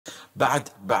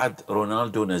بعد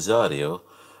رونالدو نازاريو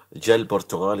جاء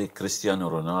البرتغالي كريستيانو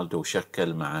رونالدو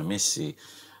وشكل مع ميسي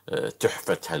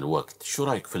تحفة هالوقت. شو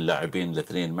رايك في اللاعبين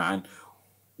الاثنين معا،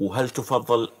 وهل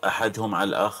تفضل احدهم على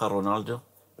الاخر رونالدو؟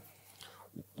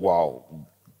 Wow,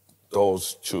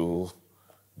 those two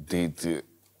did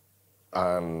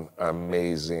an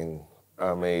amazing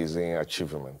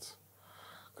achievement.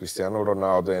 Cristiano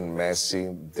Ronaldo and Messi,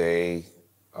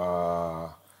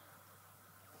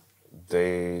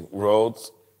 they wrote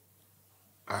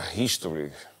a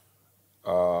history,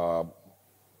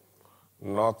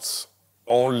 not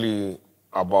only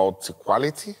about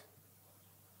quality,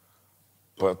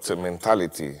 but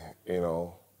mentality, you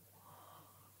know.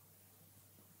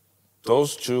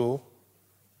 Those two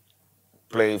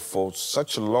play for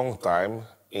such a long time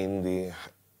in the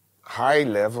high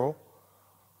level,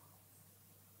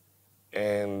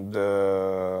 and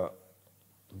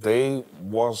they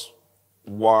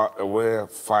were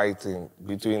fighting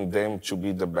between them to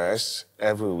be the best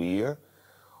every year.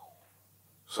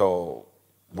 So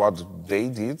what they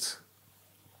did,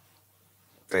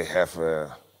 they have,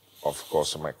 of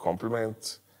course, my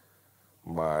compliment,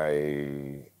 my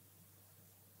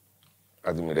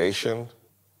admiration.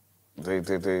 They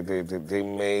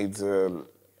made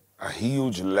a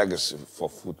huge legacy for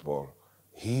football,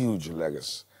 huge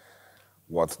legacy,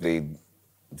 what they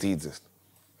did.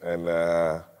 And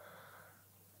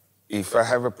if I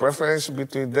have a preference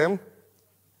between them,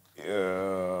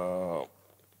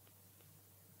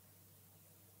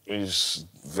 it's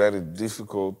very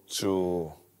difficult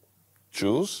to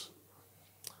choose,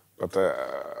 but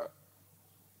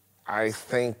I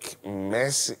think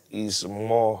Messi is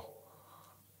more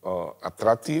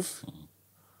attractive,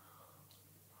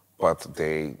 but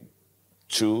they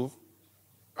two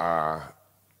are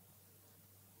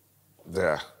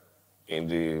there in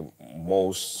the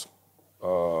most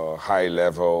high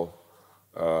level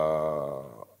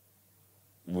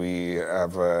we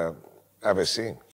ever seen.